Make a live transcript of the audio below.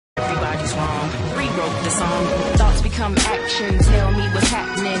what's wrong. Rewrote the song, thoughts become action. Tell me what's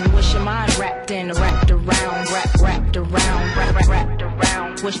happening. Wish your mind wrapped around, wrapped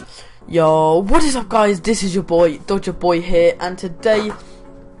around. Wish. Yo, what is up, guys? This is your boy dodgerboiiii here, and today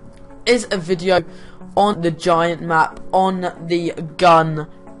is a video on the giant map on the gun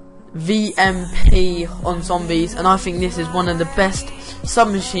VMP on zombies, and I think this is one of the best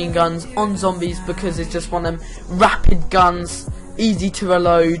submachine guns on zombies because it's just one of them rapid guns, easy to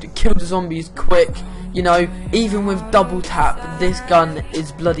reload, kill the zombies quick. You know, even with double tap, this gun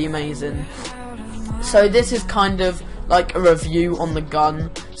is bloody amazing. So this is kind of like a review on the gun.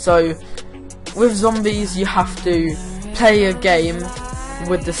 So with zombies, you have to play a game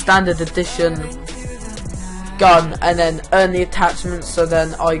with the standard edition gun and then earn the attachments. So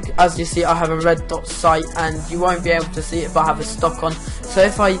then as you see, I have a red dot sight and you won't be able to see it, but I have a stock on. So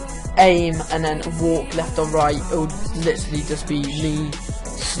if I aim and then walk left or right, it will literally just be me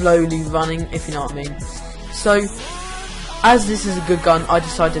slowly running, if you know what I mean. So as this is a good gun, I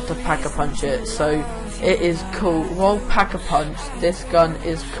decided to pack a punch it. So it is called, well, pack a punch, this gun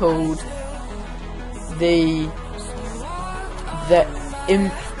is called the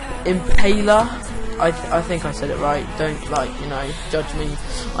Impaler. I think I said it right. Don't, like, you know, judge me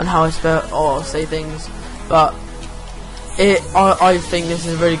on how I spell or say things, but I think this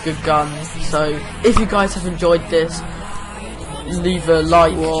is a really good gun. So if you guys have enjoyed this, leave a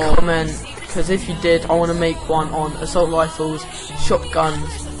like, comment, because if you did, I want to make one on assault rifles, shotguns,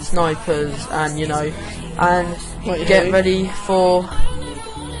 snipers, and you know, and get ready for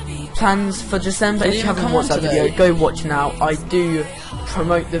plans for December. If you haven't watched that video, go watch now. I do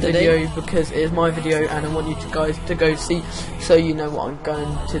promote the video because it is my video and I want you guys to go see, so you know what I'm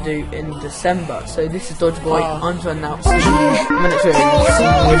going to do in December. So this is dodgerboiiii. I'm done now. See you in a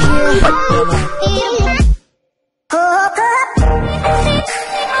minute.